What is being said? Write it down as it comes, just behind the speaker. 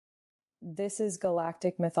This is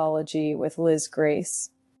Galactic Mythology with Lizz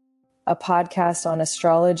Grace, a podcast on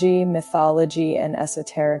astrology, mythology, and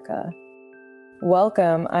esoterica.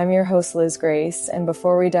 Welcome, I'm your host Lizz Grace, and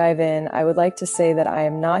before we dive in, I would like to say that I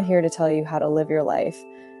am not here to tell you how to live your life,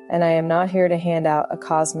 and I am not here to hand out a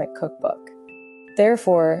cosmic cookbook.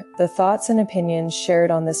 Therefore, the thoughts and opinions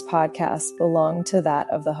shared on this podcast belong to that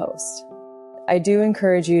of the host. I do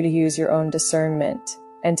encourage you to use your own discernment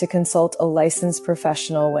and to consult a licensed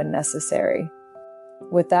professional when necessary.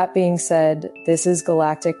 With that being said, this is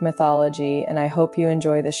Galactic Mythology, and I hope you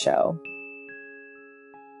enjoy the show.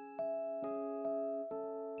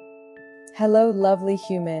 Hello, lovely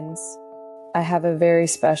humans. I have a very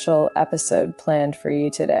special episode planned for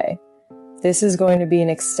you today. This is going to be an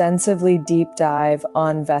extensively deep dive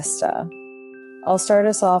on Vesta. I'll start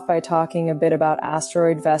us off by talking a bit about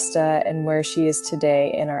Asteroid Vesta and where she is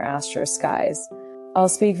today in our astro skies. I'll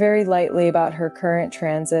speak very lightly about her current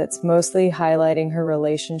transits, mostly highlighting her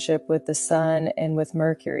relationship with the Sun and with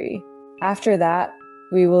Mercury. After that,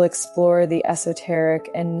 we will explore the esoteric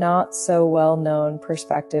and not so well-known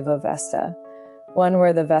perspective of Vesta, one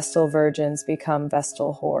where the Vestal Virgins become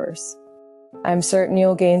Vestal Whores. I'm certain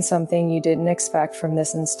you'll gain something you didn't expect from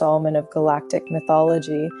this installment of Galactic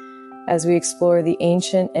Mythology as we explore the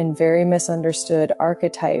ancient and very misunderstood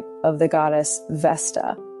archetype of the goddess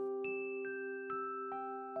Vesta.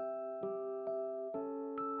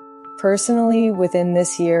 Personally, within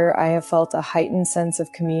this year, I have felt a heightened sense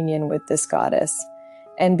of communion with this goddess.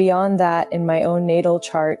 And beyond that, in my own natal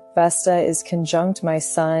chart, Vesta is conjunct my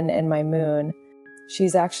sun and my moon.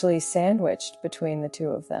 She's actually sandwiched between the two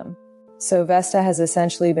of them. So Vesta has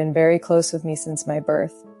essentially been very close with me since my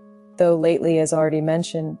birth. Though lately, as already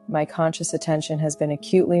mentioned, my conscious attention has been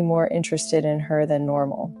acutely more interested in her than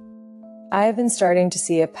normal. I have been starting to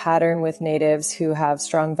see a pattern with natives who have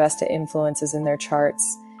strong Vesta influences in their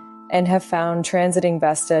charts, and have found transiting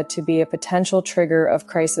Vesta to be a potential trigger of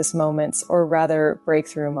crisis moments, or rather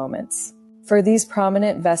breakthrough moments. For these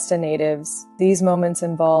prominent Vesta natives, these moments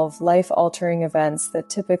involve life-altering events that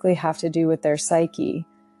typically have to do with their psyche,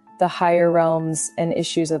 the higher realms, and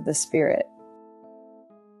issues of the spirit.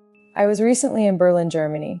 I was recently in Berlin,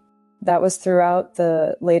 Germany. That was throughout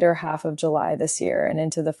the later half of July this year and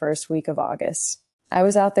into the first week of August. I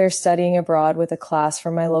was out there studying abroad with a class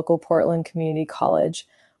from my local Portland Community College,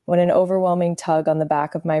 when an overwhelming tug on the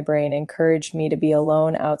back of my brain encouraged me to be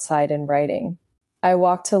alone outside and writing. I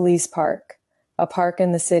walked to Lizz Park, a park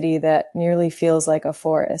in the city that nearly feels like a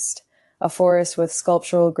forest with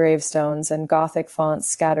sculptural gravestones and Gothic fonts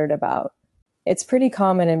scattered about. It's pretty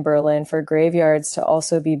common in Berlin for graveyards to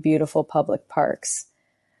also be beautiful public parks.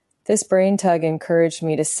 This brain tug encouraged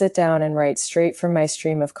me to sit down and write straight from my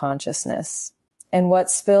stream of consciousness. And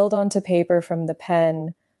what spilled onto paper from the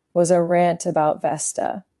pen was a rant about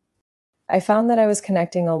Vesta. I found that I was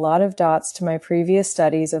connecting a lot of dots to my previous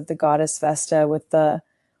studies of the goddess Vesta with at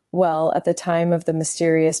the time of the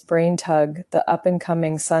mysterious brain tug, the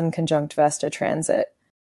up-and-coming Sun conjunct Vesta transit.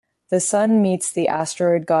 The Sun meets the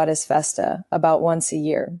Asteroid Goddess Vesta about once a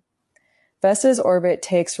year. Vesta's orbit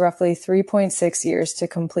takes roughly 3.6 years to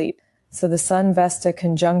complete, so the Sun-Vesta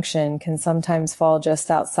conjunction can sometimes fall just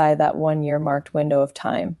outside that 1-year marked window of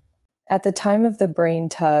time. At the time of the brain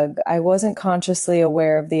tug, I wasn't consciously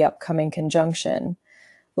aware of the upcoming conjunction.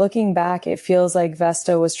 Looking back, it feels like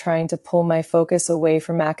Vesta was trying to pull my focus away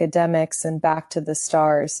from academics and back to the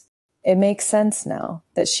stars. It makes sense now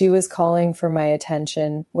that she was calling for my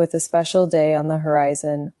attention with a special day on the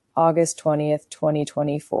horizon, August 20th,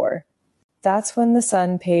 2024. That's when the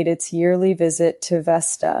Sun paid its yearly visit to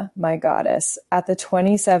Vesta, my goddess, at the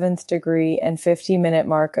 27th degree and 50-minute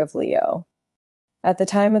mark of Leo. At the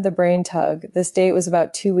time of the brain tug, this date was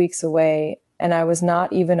about 2 weeks away, and I was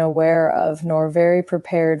not even aware of nor very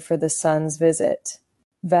prepared for the Sun's visit.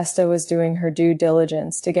 Vesta was doing her due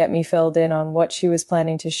diligence to get me filled in on what she was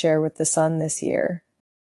planning to share with the Sun this year.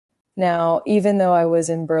 Now, even though I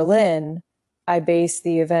was in Berlin, I based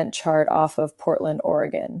the event chart off of Portland,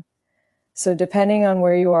 Oregon. So depending on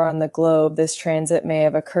where you are on the globe, this transit may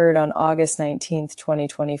have occurred on August 19th,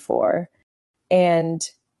 2024. And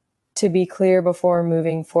to be clear before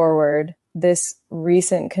moving forward, this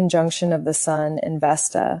recent conjunction of the Sun and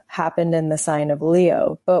Vesta happened in the sign of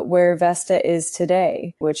Leo, but where Vesta is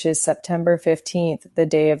today, which is September 15th, the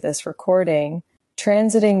day of this recording,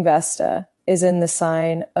 transiting Vesta is in the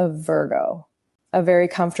sign of Virgo, a very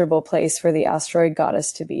comfortable place for the asteroid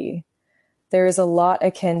goddess to be. There is a lot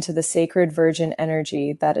akin to the sacred virgin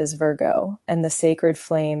energy that is Virgo and the sacred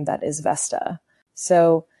flame that is Vesta.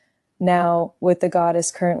 So now, with the goddess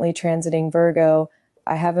currently transiting Virgo,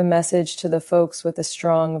 I have a message to the folks with a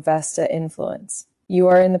strong Vesta influence. You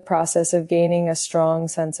are in the process of gaining a strong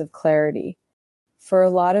sense of clarity, for a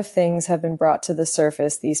lot of things have been brought to the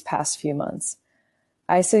surface these past few months.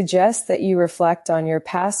 I suggest that you reflect on your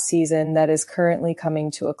past season that is currently coming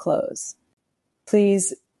to a close.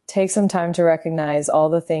 Please take some time to recognize all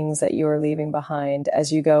the things that you are leaving behind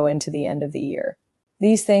as you go into the end of the year.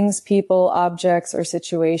 These things, people, objects, or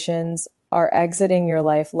situations are exiting your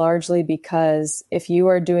life largely because if you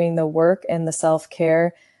are doing the work and the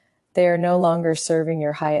self-care, they are no longer serving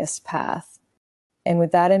your highest path. And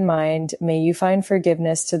with that in mind, may you find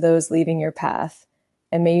forgiveness to those leaving your path,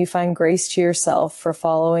 and may you find grace to yourself for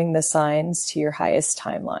following the signs to your highest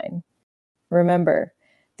timeline. Remember,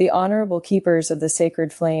 the honorable keepers of the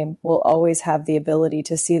sacred flame will always have the ability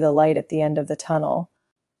to see the light at the end of the tunnel.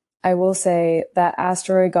 I will say that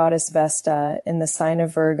Asteroid Goddess Vesta in the sign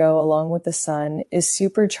of Virgo along with the sun is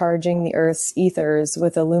supercharging the Earth's ethers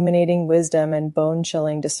with illuminating wisdom and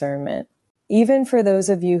bone-chilling discernment. Even for those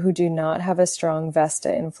of you who do not have a strong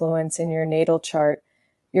Vesta influence in your natal chart,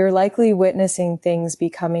 you're likely witnessing things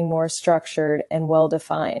becoming more structured and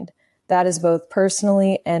well-defined. That is both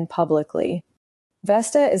personally and publicly.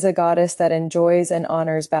 Vesta is a goddess that enjoys and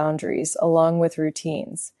honors boundaries along with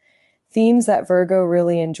routines. Themes that Virgo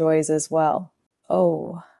really enjoys as well.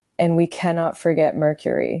 Oh, and we cannot forget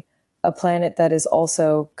Mercury, a planet that is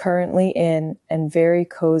also currently in and very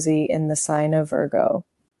cozy in the sign of Virgo.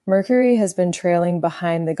 Mercury has been trailing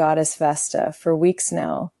behind the goddess Vesta for weeks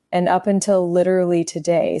now, and up until literally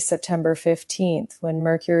today, September 15th, when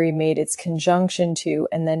Mercury made its conjunction to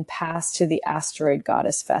and then passed to the asteroid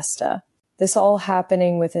goddess Vesta. This all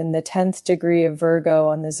happening within the 10th degree of Virgo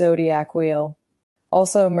on the zodiac wheel.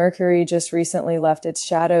 Also, Mercury just recently left its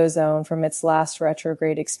shadow zone from its last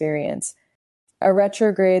retrograde experience, a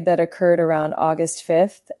retrograde that occurred around August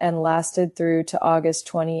 5th and lasted through to August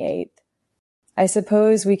 28th. I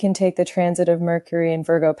suppose we can take the transit of Mercury and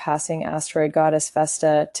Virgo passing asteroid goddess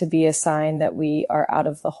Vesta to be a sign that we are out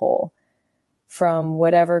of the hole from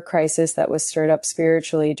whatever crisis that was stirred up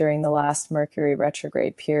spiritually during the last Mercury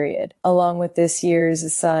retrograde period, along with this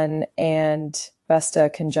year's Sun and Vesta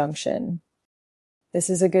conjunction. This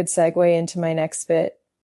is a good segue into my next bit,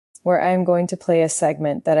 where I am going to play a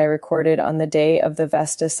segment that I recorded on the day of the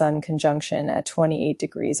Vesta Sun conjunction at 28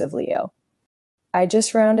 degrees of Leo. I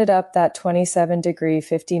just rounded up that 27 degree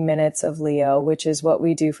 50 minutes of Leo, which is what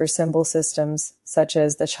we do for symbol systems, such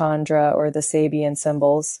as the Chandra or the Sabian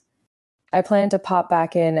symbols. I plan to pop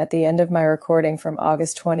back in at the end of my recording from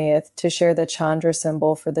August 20th to share the Chandra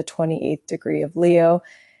symbol for the 28th degree of Leo,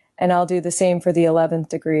 and I'll do the same for the 11th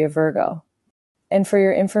degree of Virgo. And for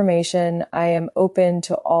your information, I am open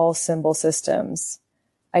to all symbol systems.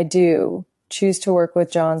 I do choose to work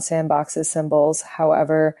with John Sandbox's symbols.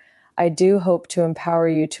 However, I do hope to empower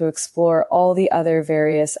you to explore all the other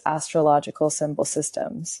various astrological symbol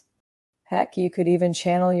systems. Heck, you could even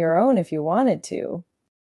channel your own if you wanted to.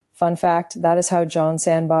 Fun fact, that is how John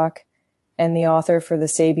Sandbach and the author for the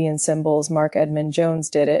Sabian symbols, Mark Edmund Jones,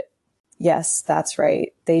 did it. Yes, that's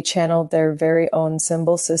right. They channeled their very own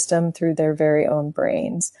symbol system through their very own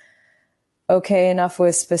brains. Okay, enough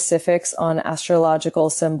with specifics on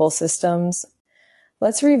astrological symbol systems.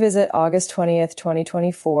 Let's revisit August 20th,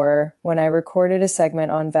 2024, when I recorded a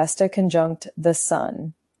segment on Vesta conjunct the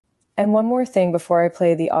Sun. And one more thing before I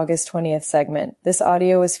play the August 20th segment. This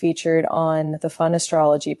audio was featured on the Fun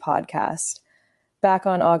Astrology podcast back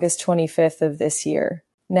on August 25th of this year.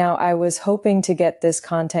 Now, I was hoping to get this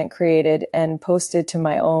content created and posted to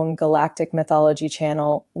my own Galactic mythology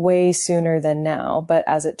channel way sooner than now, but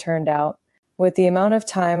as it turned out, with the amount of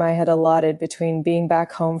time I had allotted between being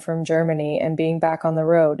back home from Germany and being back on the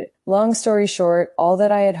road, long story short, all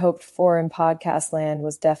that I had hoped for in podcast land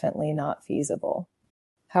was definitely not feasible.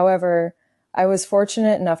 However, I was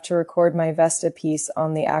fortunate enough to record my Vesta piece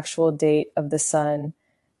on the actual date of the Sun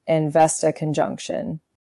and Vesta conjunction.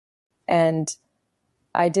 And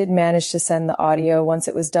I did manage to send the audio once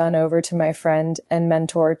it was done over to my friend and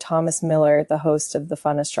mentor Thomas Miller, the host of the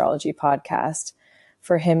Fun Astrology podcast,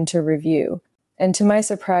 for him to review. And to my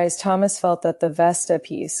surprise, Thomas felt that the Vesta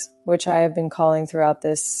piece, which I have been calling throughout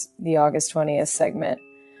the August 20th segment,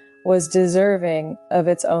 was deserving of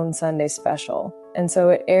its own Sunday special. And so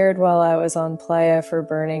it aired while I was on Playa for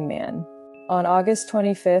Burning Man on August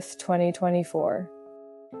 25th, 2024.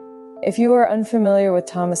 If you are unfamiliar with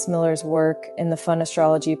Thomas Miller's work in the Fun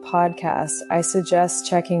Astrology podcast, I suggest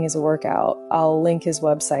checking his work out. I'll link his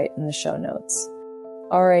website in the show notes.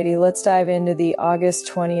 Alrighty, let's dive into the August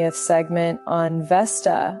 20th segment on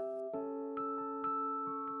Vesta.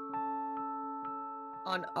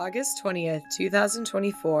 On August 20th,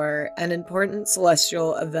 2024, an important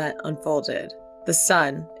celestial event unfolded. The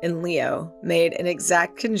Sun in Leo made an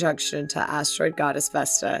exact conjunction to Asteroid Goddess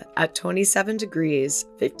Vesta at 27 degrees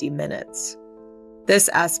 50 minutes. This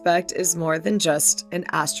aspect is more than just an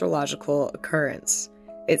astrological occurrence.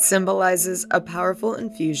 It symbolizes a powerful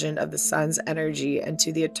infusion of the Sun's energy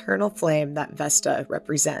into the eternal flame that Vesta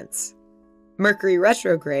represents. Mercury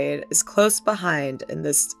retrograde is close behind in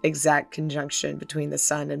this exact conjunction between the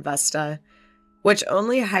Sun and Vesta, which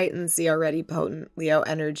only heightens the already potent Leo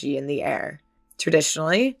energy in the air.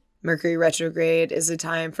 Traditionally, Mercury retrograde is a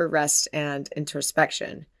time for rest and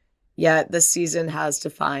introspection, yet this season has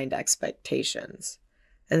defined expectations.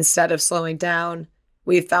 Instead of slowing down,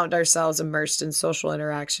 we've found ourselves immersed in social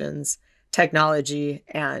interactions, technology,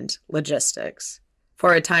 and logistics.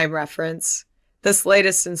 For a time reference, this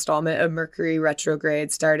latest installment of Mercury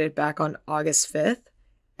retrograde started back on August 5th,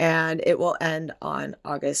 and it will end on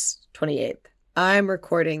August 28th. I'm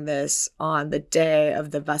recording this on the day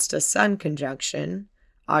of the Vesta Sun conjunction,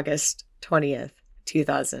 August 20th,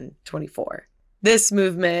 2024. This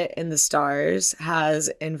movement in the stars has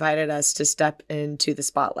invited us to step into the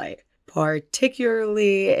spotlight,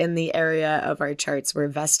 particularly in the area of our charts where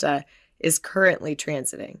Vesta is currently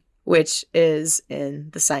transiting, which is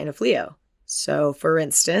in the sign of Leo. So, for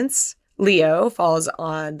instance, Leo falls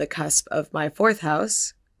on the cusp of my 4th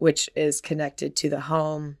house, which is connected to the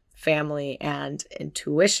home, family, and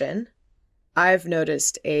intuition. I've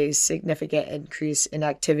noticed a significant increase in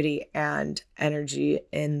activity and energy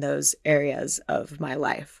in those areas of my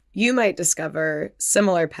life. You might discover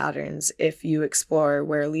similar patterns if you explore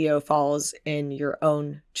where Leo falls in your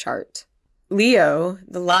own chart. Leo,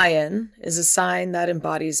 the lion, is a sign that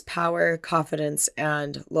embodies power, confidence,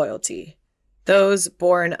 and loyalty. Those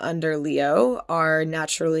born under Leo are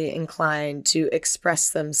naturally inclined to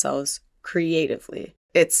express themselves creatively.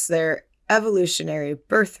 It's their evolutionary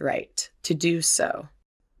birthright to do so.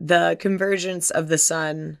 The convergence of the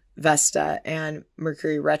Sun, Vesta, and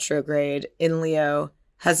Mercury retrograde in Leo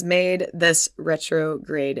has made this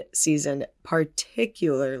retrograde season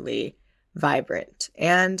particularly vibrant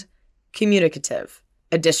and communicative.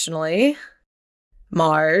 Additionally,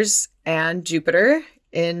 Mars and Jupiter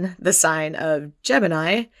in the sign of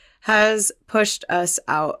Gemini has pushed us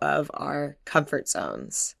out of our comfort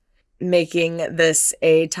zones, making this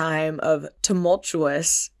a time of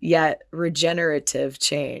tumultuous yet regenerative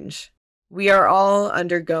change. We are all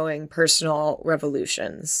undergoing personal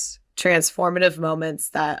revolutions, transformative moments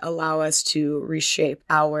that allow us to reshape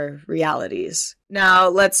our realities. Now,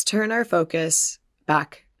 let's turn our focus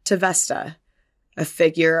back to Vesta, a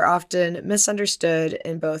figure often misunderstood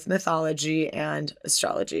in both mythology and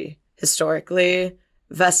astrology. Historically,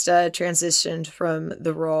 Vesta transitioned from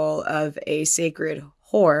the role of a sacred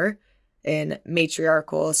whore in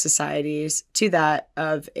matriarchal societies to that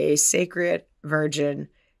of a sacred virgin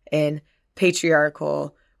in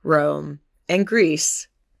patriarchal Rome and Greece.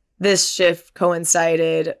 This shift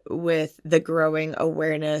coincided with the growing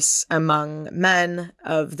awareness among men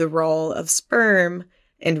of the role of sperm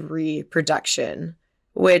and reproduction,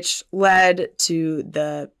 which led to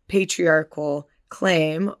the patriarchal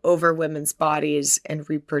claim over women's bodies and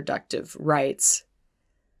reproductive rights.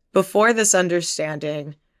 Before this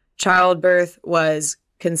understanding, childbirth was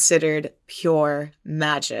considered pure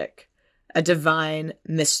magic, a divine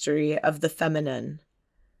mystery of the feminine.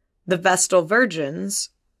 The Vestal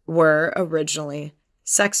Virgins were originally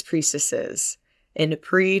sex priestesses in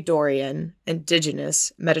pre-Dorian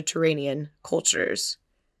indigenous Mediterranean cultures.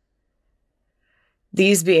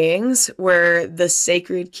 These beings were the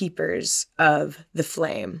sacred keepers of the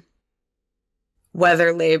flame.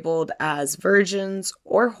 Whether labeled as virgins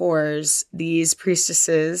or whores, these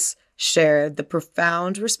priestesses shared the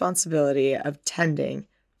profound responsibility of tending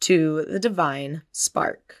to the divine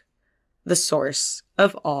spark, the source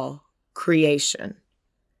of all creation.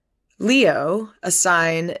 Leo, a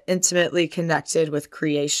sign intimately connected with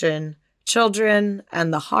creation, children,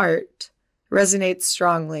 and the heart, resonates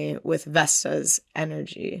strongly with Vesta's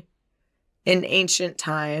energy. In ancient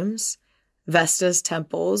times, Vesta's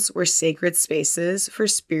temples were sacred spaces for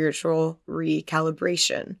spiritual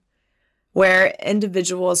recalibration, where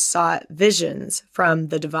individuals sought visions from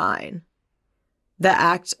the divine. The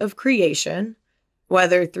act of creation,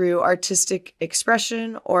 whether through artistic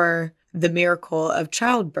expression or the miracle of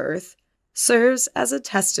childbirth, serves as a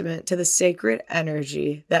testament to the sacred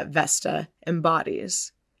energy that Vesta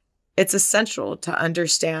embodies. It's essential to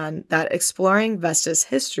understand that exploring Vesta's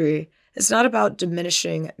history is not about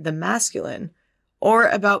diminishing the masculine or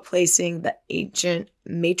about placing the ancient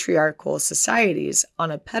matriarchal societies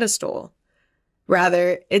on a pedestal.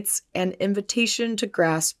 Rather, it's an invitation to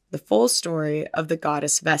grasp the full story of the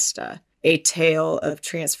goddess Vesta a tale of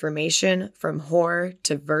transformation from whore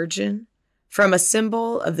to virgin, from a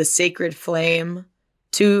symbol of the sacred flame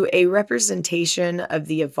to a representation of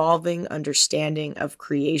the evolving understanding of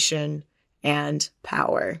creation and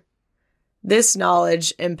power. This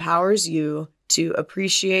knowledge empowers you to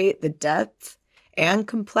appreciate the depth and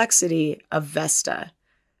complexity of Vesta,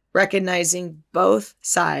 recognizing both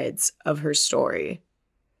sides of her story.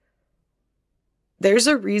 There's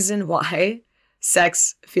a reason why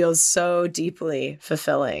sex feels so deeply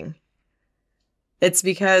fulfilling. It's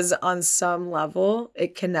because on some level,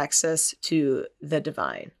 it connects us to the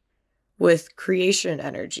divine, with creation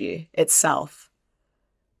energy itself.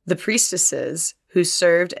 The priestesses who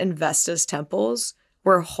served in Vesta's temples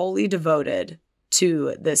were wholly devoted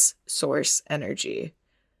to this source energy,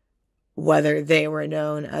 whether they were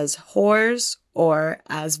known as whores or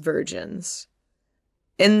as virgins.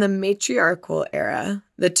 In the matriarchal era,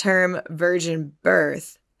 the term virgin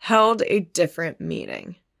birth held a different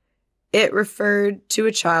meaning. It referred to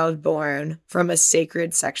a child born from a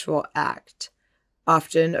sacred sexual act,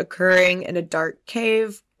 often occurring in a dark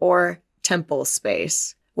cave or temple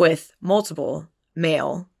space with multiple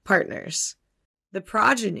male partners. The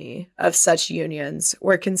progeny of such unions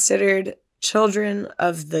were considered children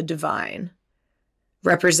of the divine,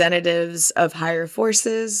 representatives of higher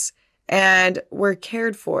forces, and were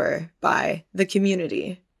cared for by the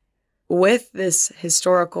community. With this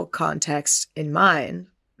historical context in mind,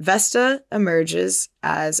 Vesta emerges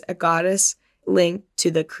as a goddess linked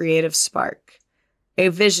to the creative spark, a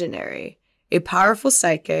visionary, a powerful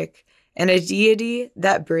psychic, and a deity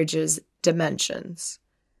that bridges dimensions.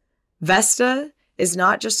 Vesta is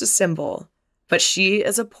not just a symbol, but she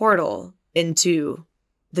is a portal into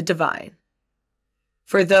the divine.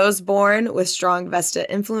 For those born with strong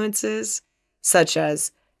Vesta influences, such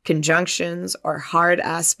as conjunctions or hard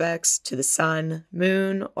aspects to the sun,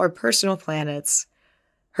 moon, or personal planets,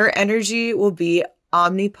 her energy will be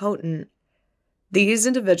omnipotent. These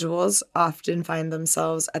individuals often find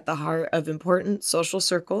themselves at the heart of important social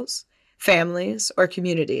circles, families, or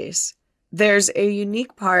communities. There's a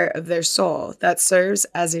unique part of their soul that serves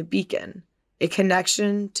as a beacon, a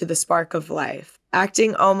connection to the spark of life,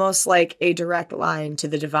 acting almost like a direct line to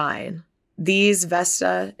the divine. These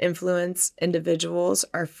Vesta influence individuals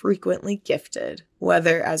are frequently gifted,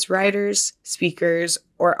 whether as writers, speakers,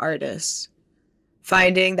 or artists,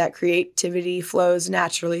 finding that creativity flows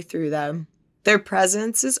naturally through them. Their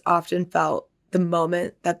presence is often felt the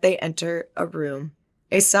moment that they enter a room,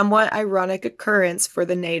 a somewhat ironic occurrence for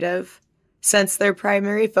the native, since their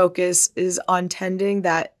primary focus is on tending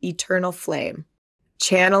that eternal flame,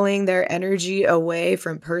 channeling their energy away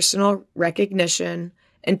from personal recognition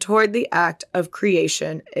and toward the act of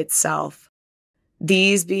creation itself.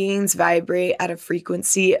 These beings vibrate at a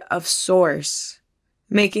frequency of source,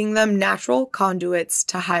 making them natural conduits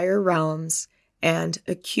to higher realms and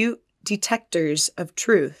acute detectors of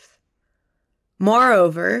truth.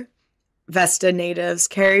 Moreover, Vesta natives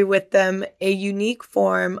carry with them a unique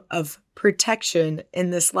form of protection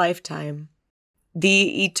in this lifetime.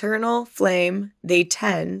 The eternal flame they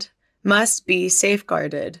tend must be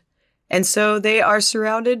safeguarded, and so they are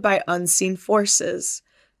surrounded by unseen forces,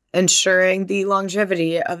 ensuring the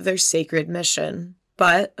longevity of their sacred mission.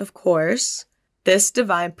 But, of course, this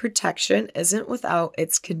divine protection isn't without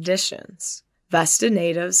its conditions. Vesta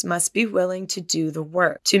natives must be willing to do the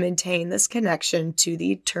work to maintain this connection to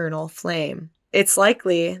the eternal flame. It's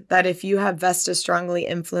likely that if you have Vesta strongly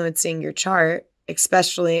influencing your chart,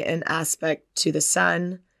 especially in aspect to the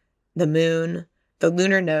sun, the moon, the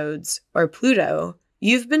lunar nodes, or Pluto,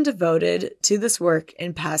 you've been devoted to this work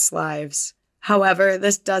in past lives. However,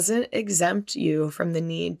 this doesn't exempt you from the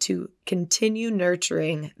need to continue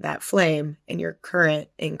nurturing that flame in your current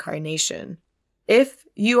incarnation. If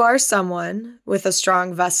you are someone with a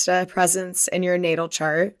strong Vesta presence in your natal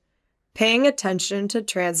chart, paying attention to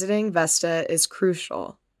transiting Vesta is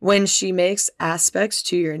crucial. When she makes aspects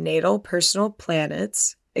to your natal personal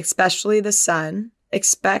planets, especially the sun,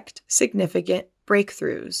 expect significant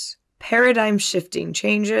breakthroughs, paradigm-shifting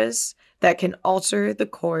changes that can alter the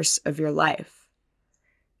course of your life.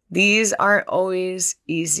 These aren't always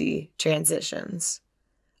easy transitions.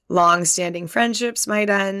 Long-standing friendships might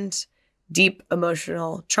end, deep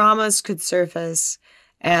emotional traumas could surface,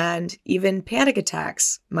 and even panic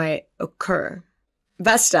attacks might occur.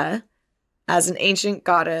 Vesta, as an ancient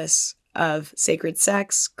goddess of sacred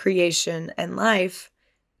sex, creation, and life,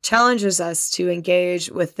 challenges us to engage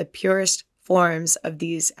with the purest forms of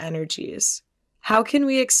these energies. How can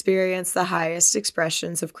we experience the highest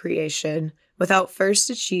expressions of creation without first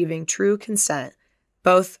achieving true consent,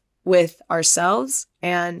 both with ourselves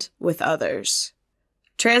and with others?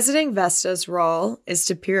 Transiting Vesta's role is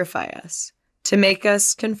to purify us, to make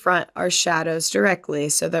us confront our shadows directly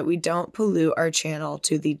so that we don't pollute our channel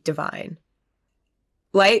to the divine.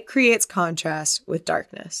 Light creates contrast with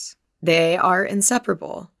darkness. They are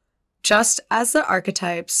inseparable, just as the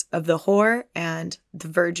archetypes of the whore and the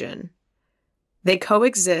virgin. They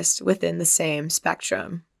coexist within the same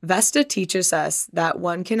spectrum. Vesta teaches us that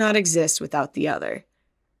one cannot exist without the other.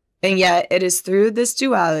 And yet it is through this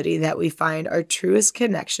duality that we find our truest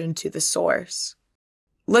connection to the source.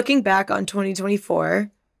 Looking back on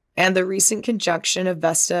 2024 and the recent conjunction of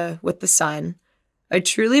Vesta with the sun, I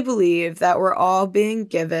truly believe that we're all being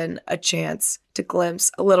given a chance to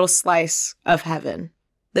glimpse a little slice of heaven.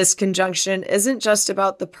 This conjunction isn't just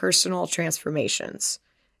about the personal transformations.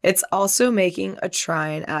 It's also making a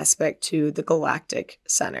trine aspect to the galactic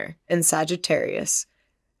center in Sagittarius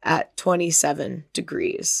at 27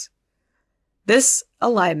 degrees. This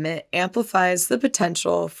alignment amplifies the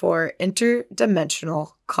potential for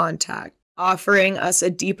interdimensional contact, offering us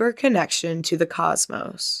a deeper connection to the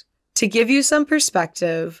cosmos. To give you some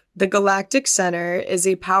perspective, the galactic center is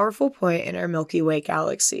a powerful point in our Milky Way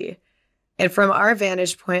galaxy, and from our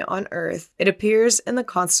vantage point on Earth, it appears in the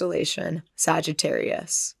constellation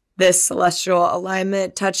Sagittarius. This celestial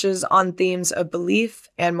alignment touches on themes of belief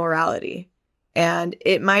and morality, and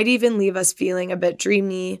it might even leave us feeling a bit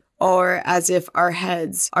dreamy or as if our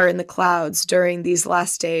heads are in the clouds during these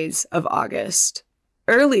last days of August.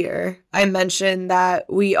 Earlier, I mentioned that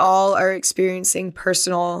we all are experiencing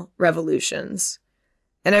personal revolutions,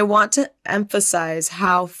 and I want to emphasize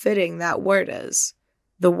how fitting that word is,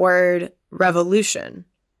 the word revolution,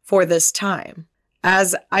 for this time.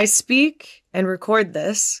 As I speak and record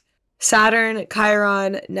this, Saturn,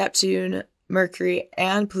 Chiron, Neptune, Mercury,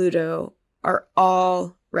 and Pluto are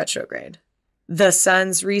all retrograde. The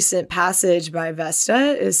sun's recent passage by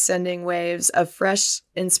Vesta is sending waves of fresh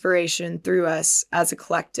inspiration through us as a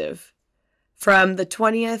collective. From the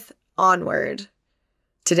 20th onward,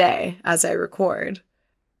 today, as I record,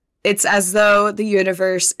 it's as though the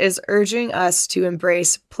universe is urging us to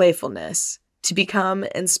embrace playfulness, to become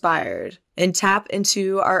inspired, and tap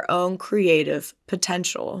into our own creative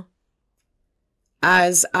potential.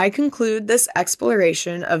 As I conclude this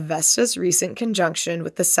exploration of Vesta's recent conjunction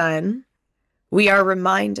with the sun, we are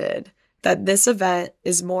reminded that this event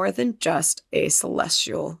is more than just a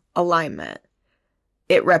celestial alignment.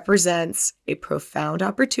 It represents a profound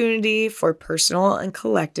opportunity for personal and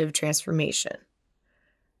collective transformation.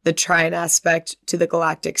 The trine aspect to the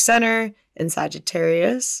galactic center in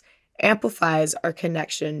Sagittarius amplifies our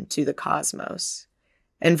connection to the cosmos,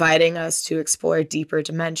 inviting us to explore deeper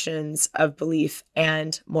dimensions of belief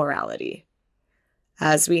and morality.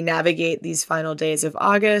 As we navigate these final days of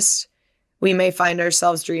August, we may find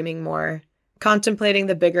ourselves dreaming more, contemplating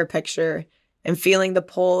the bigger picture, and feeling the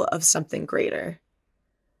pull of something greater.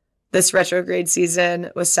 This retrograde season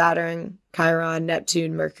with Saturn, Chiron,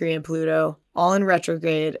 Neptune, Mercury, and Pluto all in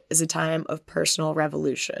retrograde is a time of personal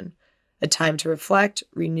revolution, a time to reflect,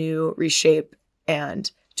 renew, reshape,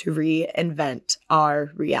 and to reinvent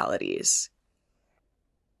our realities.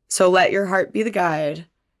 So let your heart be the guide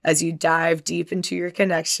as you dive deep into your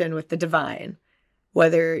connection with the divine.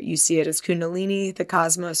 Whether you see it as Kundalini, the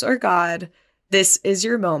cosmos, or God, this is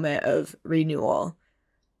your moment of renewal.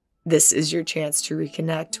 This is your chance to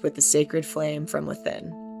reconnect with the sacred flame from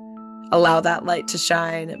within. Allow that light to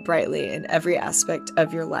shine brightly in every aspect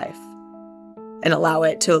of your life, and allow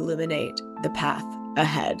it to illuminate the path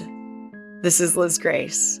ahead. This is Liz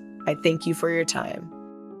Grace. I thank you for your time.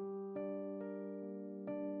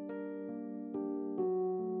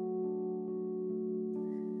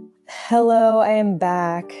 Hello, I am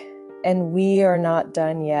back, and we are not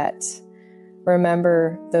done yet.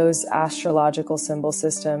 Remember those astrological symbol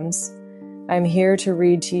systems. I'm here to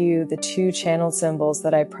read to you the 2 channeled symbols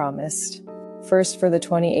that I promised. First for the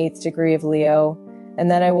 28th degree of Leo,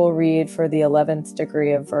 and then I will read for the 11th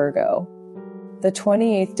degree of Virgo. The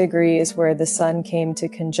 28th degree is where the sun came to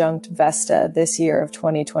conjunct Vesta this year of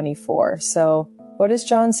 2024. So what does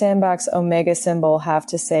John Sandbach's Omega symbol have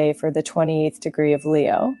to say for the 28th degree of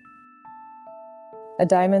Leo? A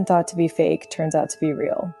diamond thought to be fake turns out to be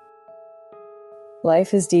real.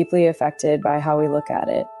 Life is deeply affected by how we look at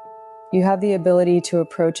it. You have the ability to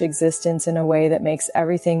approach existence in a way that makes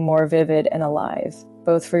everything more vivid and alive,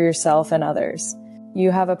 both for yourself and others. You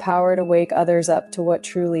have a power to wake others up to what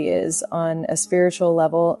truly is on a spiritual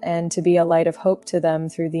level and to be a light of hope to them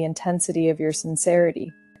through the intensity of your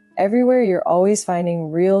sincerity. Everywhere you're always finding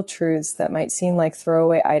real truths that might seem like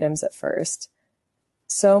throwaway items at first.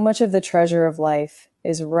 So much of the treasure of life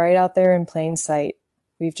is right out there in plain sight.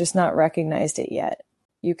 We've just not recognized it yet.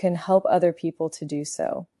 you can help other people to do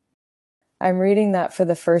so. I'm reading that for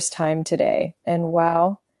the first time today, and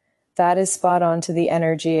wow, that is spot on to the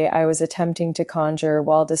energy I was attempting to conjure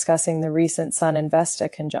while discussing the recent Sun and Vesta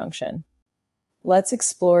conjunction. Let's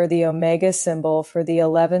explore the Omega symbol for the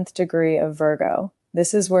 11th degree of Virgo.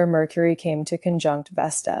 This is where Mercury came to conjunct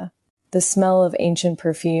Vesta. The smell of ancient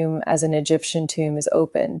perfume as an Egyptian tomb is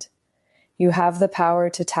opened. You have the power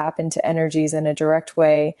to tap into energies in a direct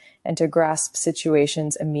way and to grasp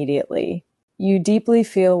situations immediately. You deeply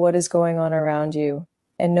feel what is going on around you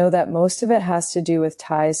and know that most of it has to do with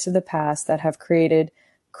ties to the past that have created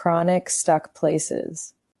chronic, stuck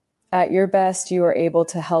places. At your best, you are able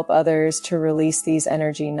to help others to release these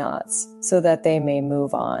energy knots so that they may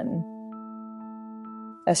move on.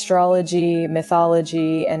 Astrology,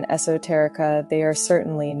 mythology, and esoterica, they are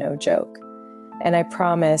certainly no joke. And I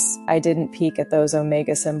promise I didn't peek at those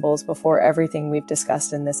Omega symbols before everything we've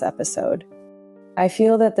discussed in this episode. I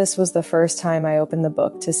feel that this was the first time I opened the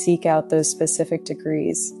book to seek out those specific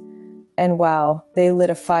degrees. And wow, they lit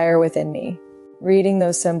a fire within me. Reading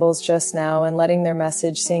those symbols just now and letting their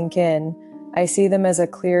message sink in, I see them as a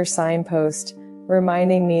clear signpost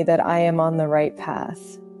reminding me that I am on the right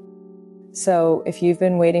path. So if you've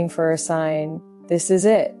been waiting for a sign, this is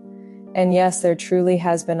it. And yes, there truly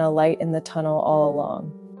has been a light in the tunnel all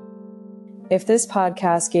along. If this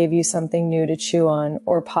podcast gave you something new to chew on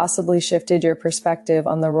or possibly shifted your perspective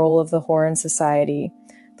on the role of the whore in society,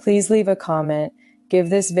 please leave a comment, give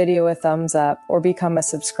this video a thumbs up, or become a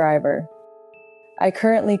subscriber. I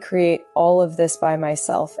currently create all of this by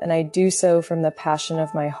myself, and I do so from the passion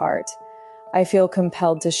of my heart. I feel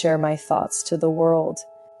compelled to share my thoughts to the world,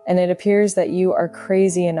 and it appears that you are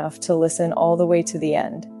crazy enough to listen all the way to the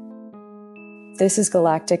end. This is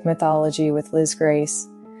Galactic Mythology with Liz Grace.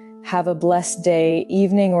 Have a blessed day,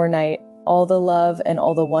 evening, or night. All the love and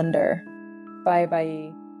all the wonder. Bye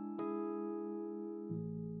bye.